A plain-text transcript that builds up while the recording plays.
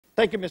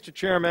Thank you, Mr.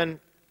 Chairman,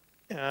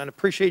 and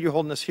appreciate you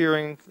holding this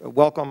hearing.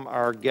 Welcome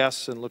our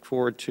guests and look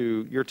forward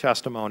to your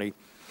testimony.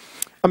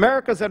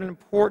 America is at an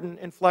important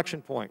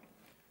inflection point.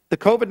 The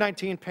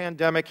COVID-19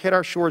 pandemic hit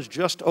our shores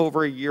just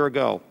over a year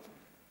ago.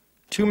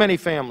 Too many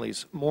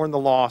families mourn the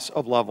loss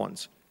of loved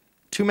ones.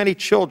 Too many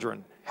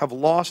children have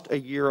lost a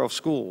year of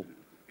school.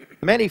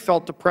 Many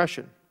felt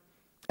depression,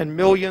 and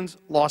millions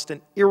lost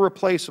an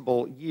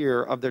irreplaceable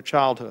year of their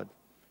childhood.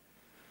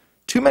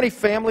 Too many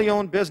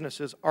family-owned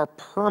businesses are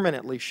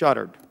permanently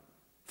shuttered.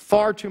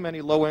 Far too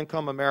many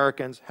low-income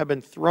Americans have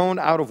been thrown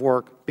out of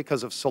work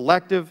because of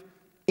selective,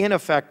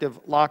 ineffective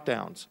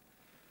lockdowns.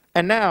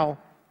 And now,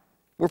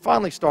 we're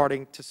finally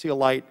starting to see a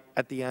light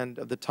at the end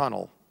of the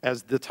tunnel,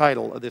 as the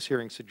title of this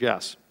hearing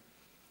suggests.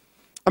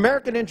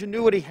 American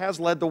ingenuity has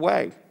led the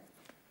way.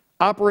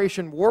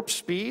 Operation Warp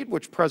Speed,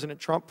 which President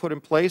Trump put in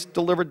place,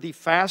 delivered the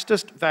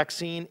fastest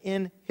vaccine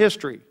in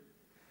history.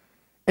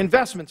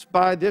 Investments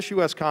by this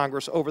U.S.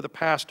 Congress over the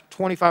past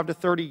 25 to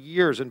 30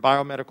 years in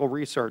biomedical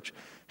research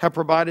have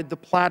provided the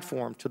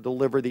platform to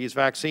deliver these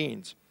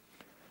vaccines.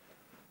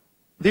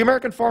 The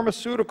American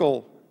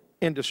pharmaceutical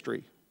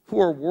industry, who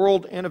are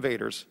world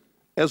innovators,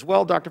 as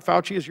well, Dr.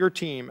 Fauci, as your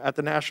team at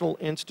the National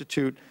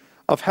Institute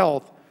of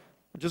Health,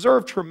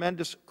 deserve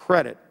tremendous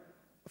credit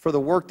for the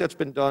work that's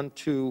been done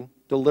to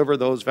deliver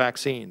those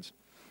vaccines.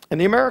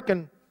 And the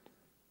American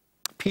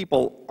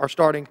people are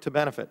starting to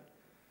benefit.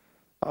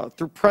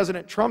 Through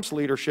President Trump's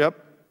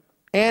leadership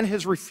and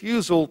his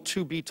refusal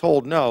to be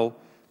told no,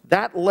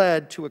 that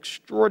led to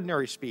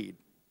extraordinary speed,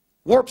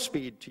 warp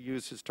speed to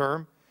use his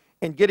term,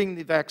 in getting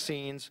the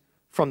vaccines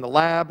from the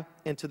lab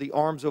into the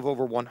arms of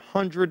over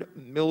 100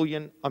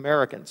 million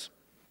Americans.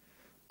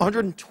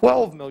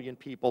 112 million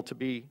people, to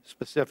be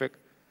specific.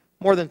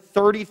 More than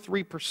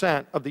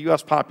 33% of the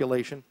U.S.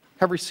 population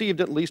have received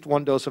at least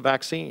one dose of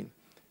vaccine.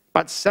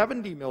 About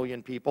 70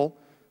 million people,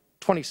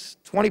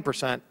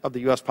 20% of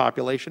the U.S.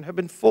 population, have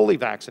been fully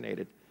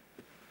vaccinated.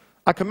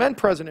 I commend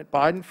President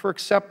Biden for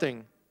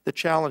accepting the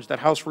challenge that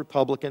House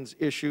Republicans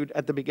issued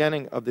at the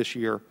beginning of this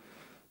year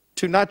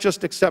to not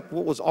just accept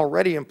what was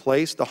already in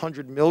place, the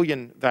 100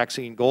 million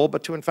vaccine goal,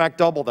 but to in fact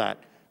double that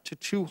to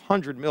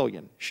 200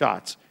 million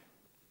shots.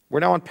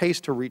 We're now on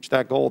pace to reach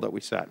that goal that we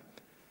set.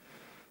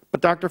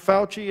 But Dr.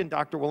 Fauci and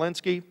Dr.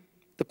 Walensky,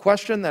 the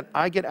question that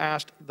I get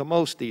asked the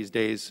most these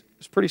days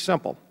is pretty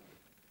simple.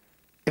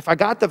 If I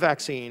got the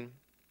vaccine,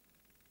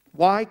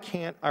 why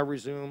can't I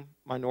resume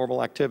my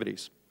normal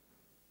activities?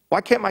 Why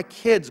can't my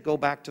kids go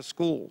back to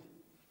school?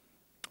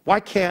 Why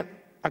can't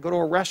I go to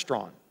a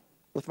restaurant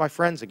with my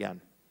friends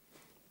again?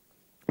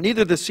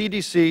 Neither the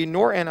CDC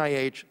nor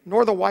NIH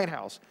nor the White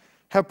House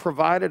have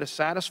provided a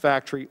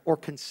satisfactory or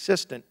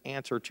consistent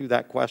answer to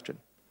that question.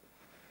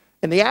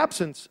 In the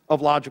absence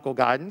of logical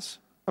guidance,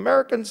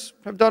 Americans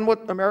have done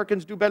what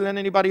Americans do better than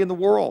anybody in the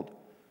world.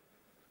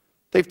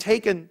 They've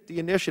taken the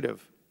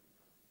initiative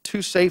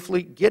to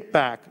safely get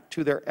back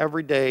to their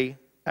everyday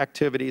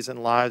activities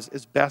and lives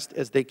as best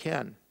as they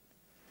can.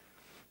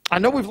 I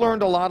know we've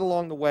learned a lot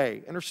along the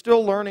way and are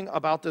still learning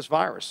about this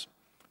virus,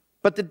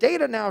 but the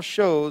data now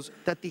shows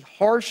that the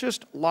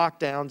harshest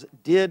lockdowns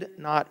did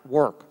not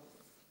work.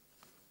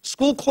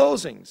 School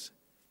closings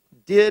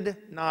did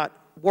not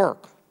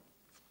work.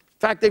 In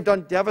fact, they've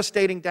done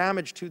devastating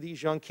damage to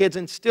these young kids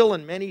and still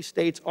in many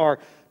states are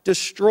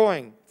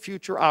destroying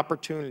future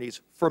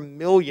opportunities for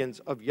millions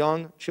of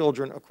young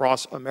children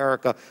across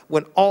America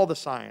when all the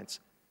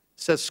science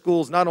says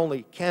schools not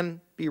only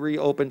can be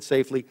reopened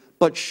safely,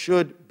 but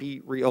should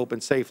be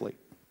reopened safely.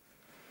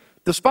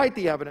 Despite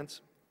the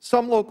evidence,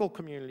 some local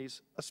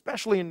communities,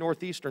 especially in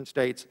northeastern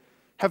states,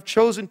 have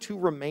chosen to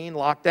remain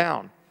locked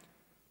down.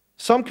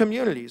 Some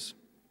communities,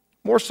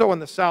 more so in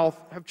the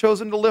South, have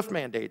chosen to lift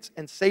mandates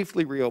and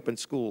safely reopen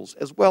schools,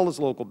 as well as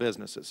local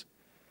businesses.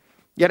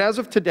 Yet as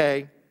of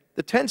today,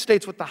 the 10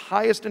 states with the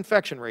highest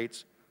infection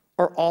rates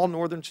are all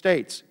northern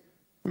states: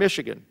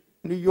 Michigan,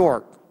 New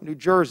York, New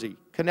Jersey,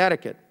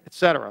 Connecticut,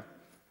 etc.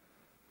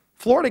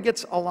 Florida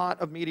gets a lot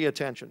of media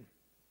attention,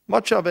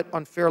 much of it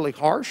unfairly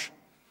harsh,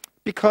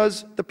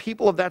 because the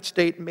people of that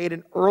state made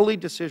an early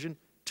decision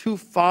to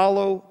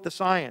follow the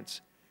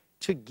science,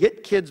 to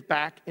get kids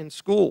back in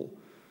school,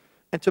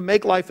 and to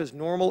make life as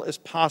normal as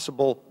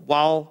possible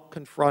while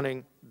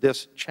confronting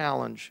this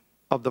challenge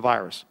of the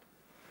virus.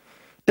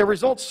 Their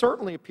results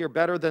certainly appear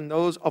better than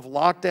those of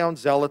lockdown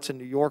zealots in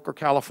New York or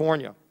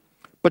California.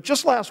 But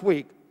just last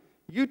week,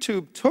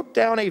 YouTube took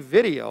down a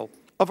video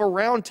of a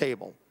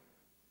roundtable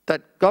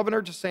that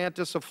Governor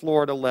DeSantis of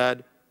Florida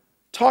led,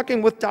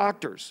 talking with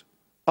doctors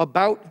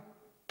about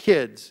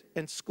kids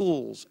and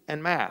schools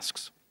and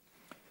masks.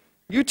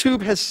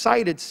 YouTube has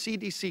cited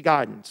CDC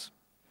guidance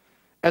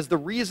as the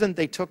reason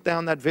they took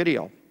down that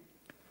video.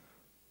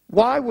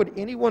 Why would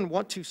anyone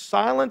want to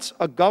silence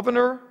a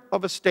governor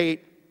of a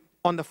state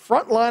on the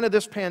front line of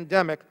this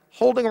pandemic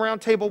holding a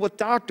roundtable with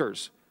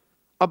doctors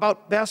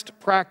about best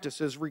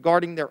practices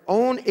regarding their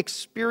own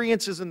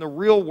experiences in the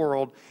real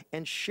world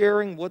and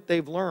sharing what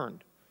they've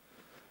learned?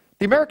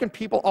 The American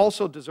people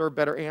also deserve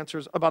better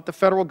answers about the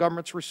federal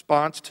government's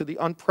response to the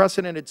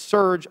unprecedented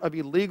surge of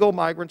illegal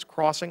migrants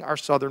crossing our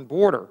southern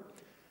border.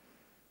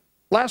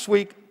 Last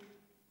week,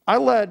 I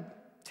led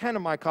 10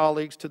 of my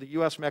colleagues to the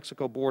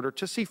U.S.-Mexico border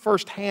to see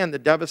firsthand the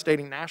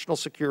devastating national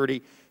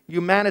security,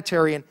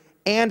 humanitarian,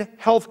 and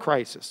health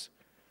crisis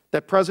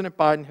that President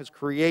Biden has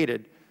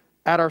created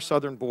at our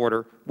southern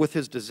border with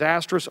his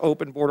disastrous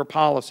open border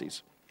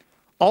policies.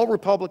 All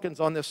Republicans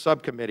on this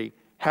subcommittee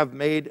have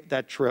made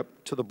that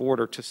trip to the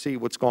border to see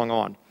what's going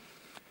on.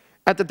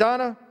 At the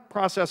Donna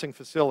processing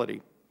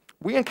facility,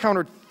 we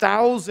encountered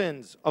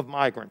thousands of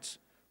migrants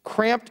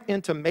cramped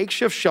into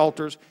makeshift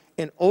shelters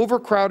in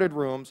overcrowded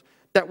rooms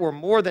that were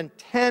more than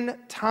 10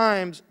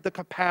 times the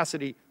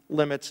capacity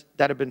limits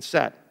that had been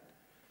set.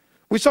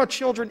 We saw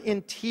children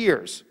in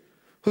tears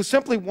who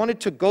simply wanted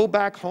to go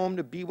back home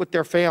to be with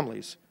their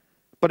families,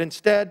 but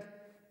instead,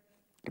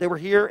 they were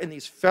here in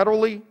these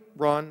federally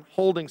run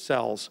holding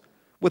cells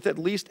with at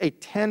least a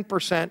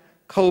 10%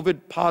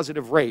 COVID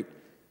positive rate,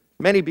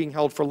 many being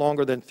held for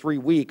longer than 3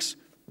 weeks,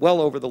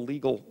 well over the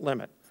legal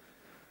limit.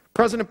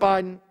 President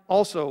Biden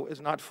also is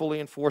not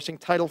fully enforcing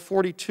Title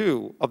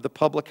 42 of the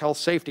Public Health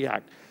Safety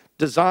Act,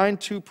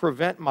 designed to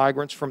prevent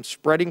migrants from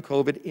spreading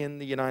COVID in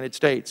the United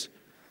States.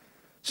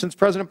 Since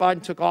President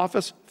Biden took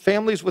office,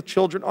 families with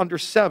children under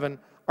 7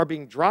 are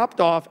being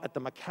dropped off at the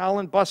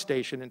McAllen bus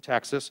station in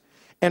Texas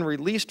and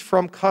released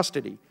from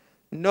custody.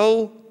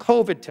 No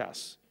COVID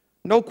tests,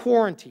 no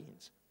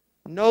quarantines,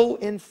 no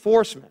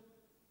enforcement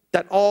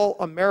that all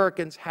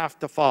Americans have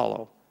to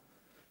follow.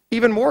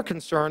 Even more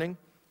concerning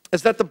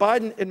is that the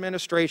Biden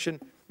administration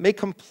may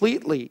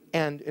completely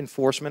end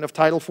enforcement of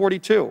Title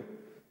 42.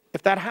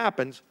 If that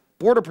happens,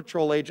 Border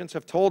Patrol agents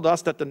have told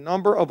us that the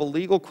number of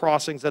illegal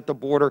crossings at the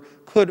border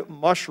could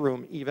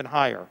mushroom even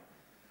higher.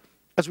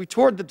 As we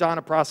toured the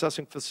Donna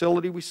processing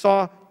facility, we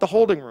saw the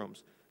holding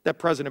rooms that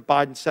President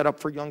Biden set up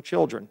for young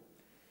children.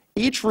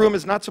 Each room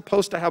is not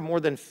supposed to have more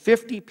than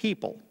 50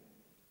 people,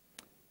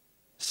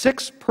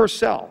 6 per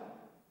cell.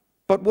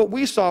 But what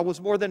we saw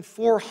was more than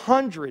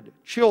 400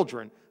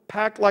 children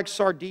packed like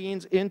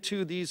sardines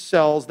into these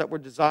cells that were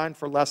designed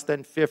for less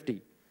than 50.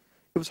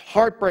 It was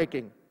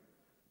heartbreaking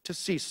to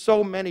see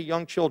so many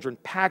young children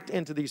packed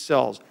into these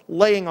cells,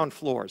 laying on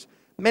floors,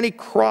 many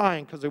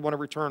crying because they want to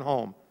return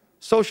home.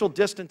 Social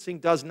distancing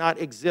does not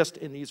exist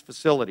in these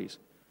facilities.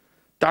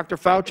 Dr.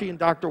 Fauci and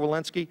Dr.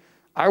 Walensky,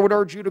 I would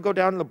urge you to go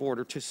down to the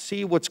border to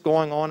see what's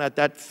going on at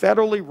that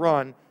federally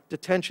run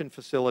detention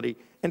facility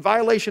in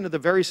violation of the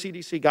very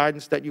CDC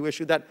guidance that you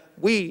issue that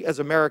we as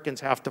Americans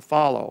have to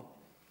follow.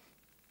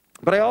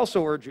 But I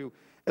also urge you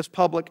as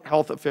public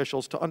health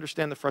officials to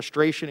understand the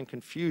frustration and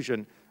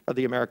confusion of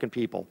the American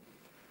people.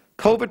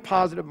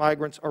 COVID-positive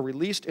migrants are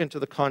released into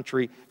the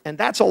country, and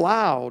that's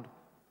allowed,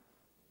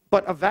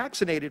 but a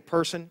vaccinated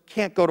person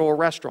can't go to a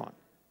restaurant.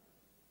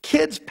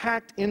 Kids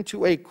packed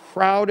into a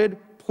crowded,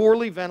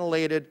 poorly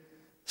ventilated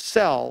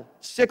cell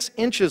 6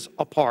 inches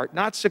apart,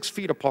 not 6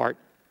 feet apart,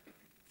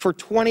 for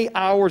 20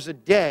 hours a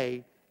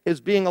day is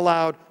being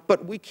allowed,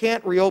 but we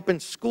can't reopen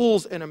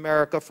schools in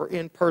America for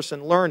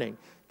in-person learning.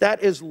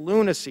 That is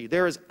lunacy.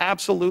 There is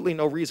absolutely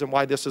no reason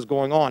why this is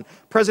going on.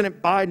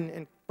 President Biden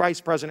and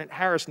Vice President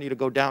Harris need to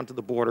go down to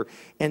the border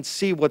and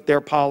see what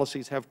their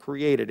policies have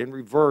created and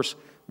reverse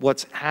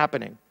what's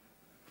happening.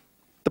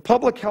 The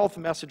public health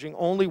messaging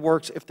only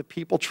works if the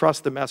people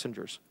trust the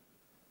messengers.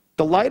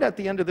 The light at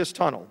the end of this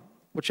tunnel,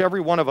 which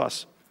every one of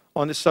us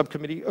on this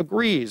subcommittee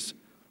agrees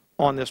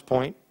on this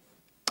point,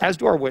 as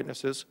do our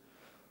witnesses,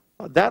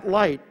 that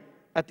light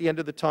at the end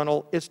of the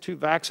tunnel is to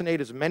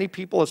vaccinate as many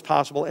people as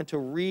possible and to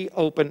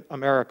reopen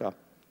America.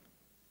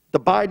 The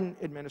Biden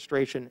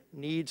administration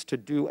needs to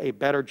do a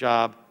better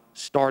job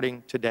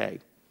starting today.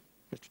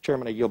 Mr.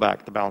 Chairman, I yield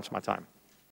back the balance of my time.